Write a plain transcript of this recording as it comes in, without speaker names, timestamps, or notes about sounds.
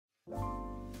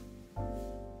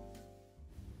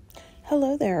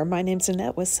Hello there, my name's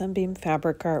Annette with Sunbeam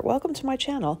Fabric Art. Welcome to my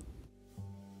channel.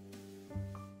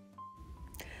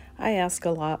 I ask a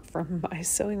lot from my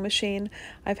sewing machine.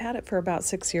 I've had it for about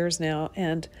 6 years now,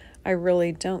 and I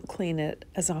really don't clean it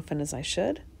as often as I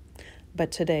should,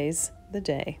 but today's the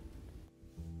day.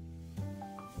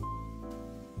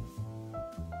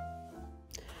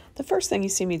 The first thing you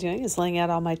see me doing is laying out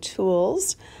all my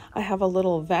tools. I have a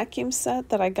little vacuum set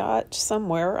that I got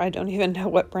somewhere. I don't even know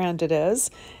what brand it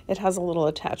is. It has a little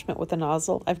attachment with a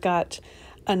nozzle. I've got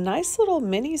a nice little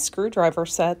mini screwdriver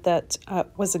set that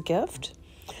was a gift.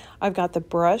 I've got the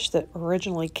brush that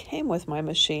originally came with my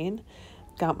machine,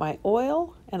 got my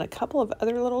oil and a couple of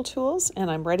other little tools,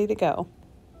 and I'm ready to go.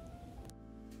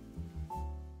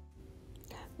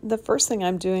 The first thing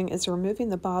I'm doing is removing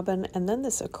the bobbin and then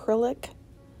this acrylic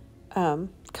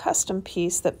custom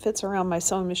piece that fits around my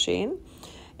sewing machine,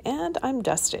 and I'm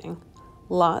dusting.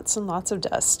 Lots and lots of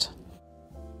dust.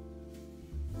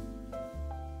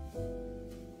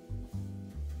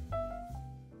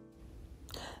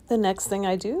 The next thing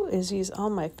I do is use all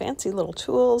my fancy little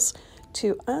tools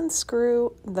to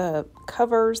unscrew the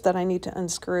covers that I need to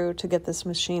unscrew to get this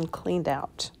machine cleaned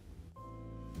out.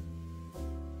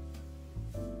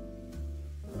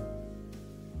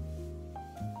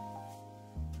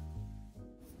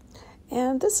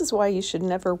 And this is why you should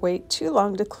never wait too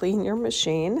long to clean your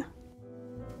machine.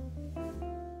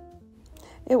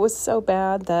 It was so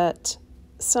bad that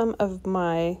some of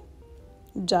my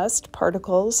dust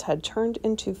particles had turned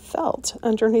into felt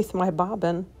underneath my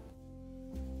bobbin.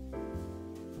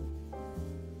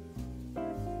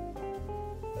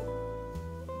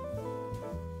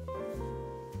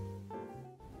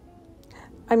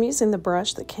 I'm using the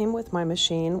brush that came with my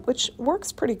machine, which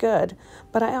works pretty good,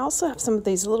 but I also have some of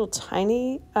these little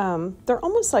tiny, they're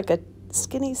almost like a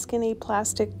skinny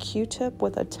plastic Q-tip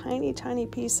with a tiny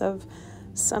piece of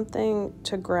something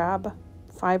to grab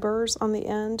fibers on the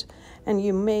end, and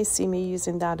you may see me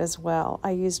using that as well.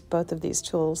 I used both of these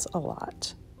tools a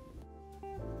lot.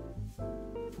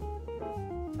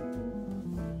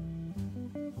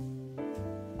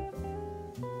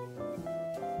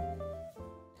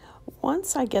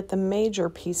 Once I get the major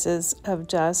pieces of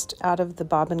dust out of the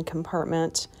bobbin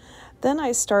compartment, then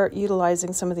I start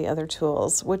utilizing some of the other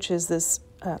tools, which is this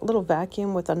little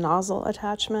vacuum with a nozzle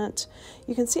attachment.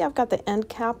 You can see I've got the end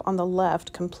cap on the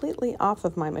left completely off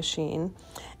of my machine,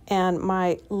 and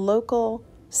my local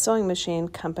sewing machine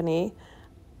company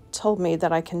told me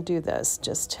that I can do this.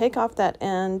 Just take off that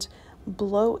end,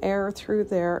 blow air through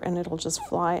there, and it'll just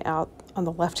fly out on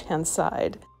the left-hand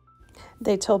side.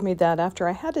 They told me that after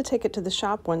I had to take it to the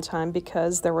shop one time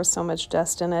because there was so much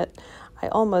dust in it. I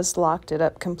almost locked it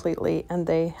up completely and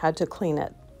they had to clean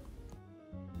it.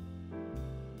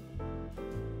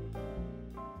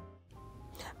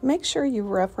 Make sure you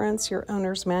reference your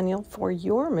owner's manual for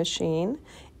your machine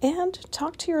and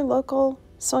talk to your local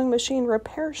sewing machine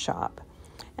repair shop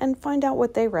and find out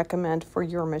what they recommend for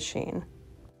your machine.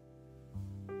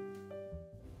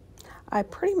 I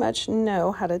pretty much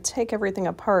know how to take everything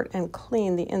apart and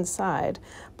clean the inside,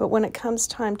 but when it comes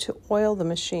time to oil the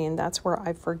machine, that's where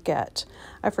I forget.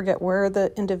 I forget where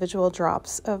the individual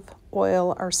drops of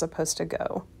oil are supposed to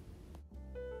go.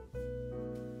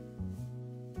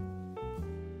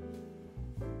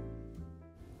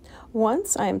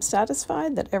 Once I am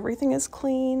satisfied that everything is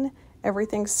clean,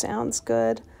 everything sounds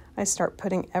good, I start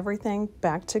putting everything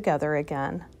back together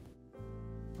again.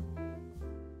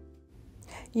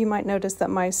 You might notice that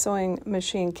my sewing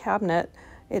machine cabinet,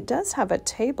 it does have a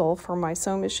table for my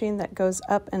sewing machine that goes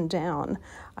up and down.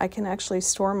 I can actually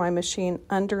store my machine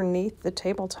underneath the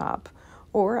tabletop,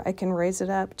 or I can raise it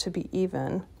up to be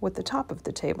even with the top of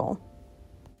the table.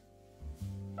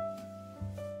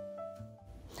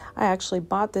 I actually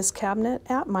bought this cabinet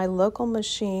at my local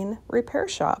machine repair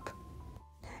shop,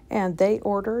 and they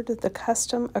ordered the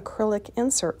custom acrylic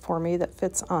insert for me that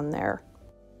fits on there.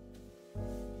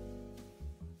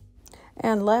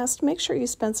 And last, make sure you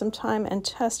spend some time and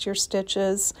test your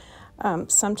stitches.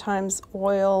 Sometimes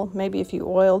oil, maybe if you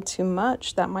oiled too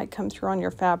much, that might come through on your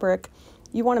fabric.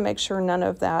 You want to make sure none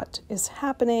of that is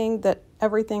happening, that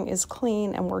everything is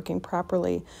clean and working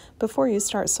properly before you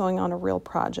start sewing on a real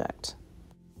project.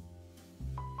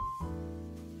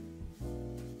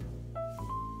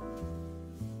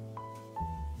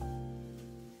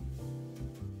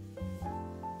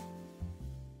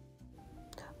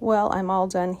 Well, I'm all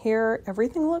done here.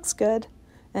 Everything looks good,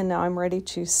 and now I'm ready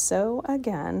to sew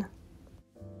again.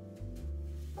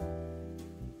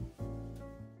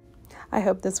 I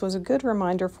hope this was a good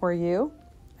reminder for you.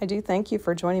 I do thank you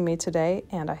for joining me today,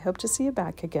 and I hope to see you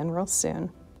back again real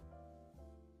soon.